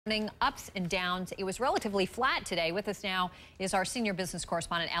Ups and downs. It was relatively flat today. With us now is our senior business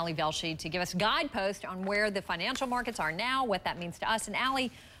correspondent, Ali Velshi, to give us guideposts on where the financial markets are now, what that means to us. And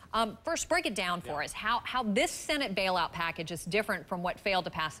Ali, first, break it down for us, how this Senate bailout package is different from what failed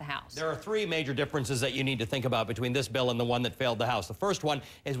to pass the House. There are three major differences that you need to think about between this bill and the one that failed the House. The first one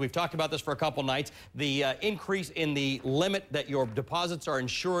is, we've talked about this for a couple nights, the increase in the limit that your deposits are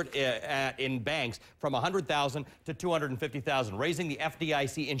insured in banks from $100,000 to $250,000, raising the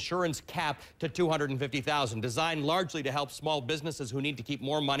FDIC insurance cap to $250,000, designed largely to help small businesses who need to keep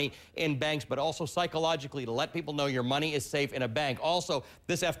more money in banks, but also psychologically to let people know your money is safe in a bank. Also,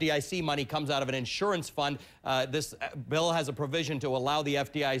 this FDIC money comes out of an insurance fund. This bill has a provision to allow the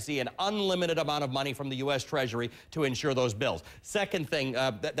FDIC an unlimited amount of money from the U.S. Treasury to insure those bills. Second thing,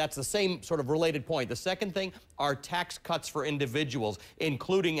 that's the same sort of related point. The second thing are tax cuts for individuals,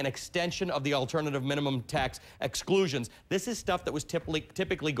 including an extension of the alternative minimum tax exclusions. This is stuff that was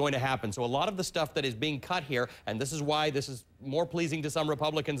typically going to happen. So a lot of the stuff that is being cut here, and this is why this is more pleasing to some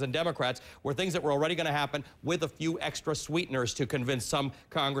Republicans and Democrats, were things that were already going to happen with a few extra sweeteners to convince some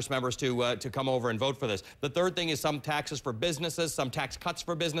Congress members to come over and vote for this. The third thing is some taxes for businesses, some tax cuts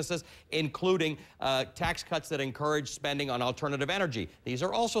for businesses, including tax cuts that encourage spending on alternative energy. These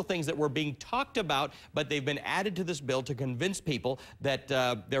are also things that were being talked about, but they've been added to this bill to convince people that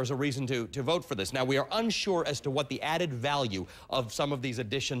there's a reason to vote for this. Now, we are unsure as to what the added value of some of these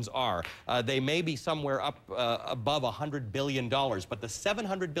additions are. They may be somewhere up above $100 billion, but the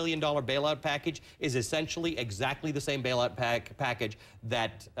 $700 billion bailout package is essentially exactly the same bailout package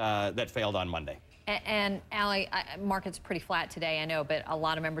that failed on Monday. And Ali, market's pretty flat today, I know, but a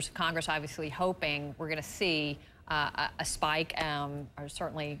lot of members of Congress obviously hoping we're going to see a spike, or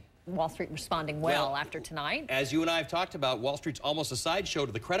certainly Wall Street responding well after tonight. As you and I have talked about, Wall Street's almost a sideshow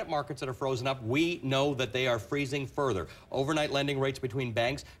to the credit markets that are frozen up. We know that they are freezing further. Overnight lending rates between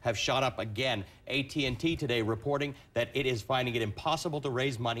banks have shot up again. AT&T today reporting that it is finding it impossible to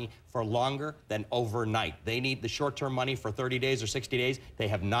raise money for longer than overnight. They need the short-term money for 30 days or 60 days. They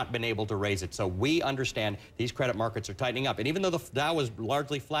have not been able to raise it. So we understand these credit markets are tightening up. And even though the Dow was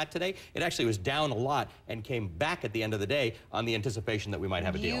largely flat today, it actually was down a lot and came back at the end of the day on the anticipation that we might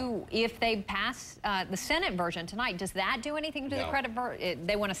have a deal. If they pass the Senate version tonight, does that do anything to the credit version?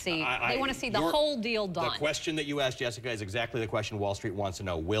 They want to see the whole deal done. The question that you asked, Jessica, is exactly the question Wall Street wants to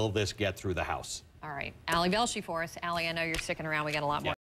know. Will this get through the House? All right. Ali Velshi for us. Ali, I know you're sticking around. We got a lot more.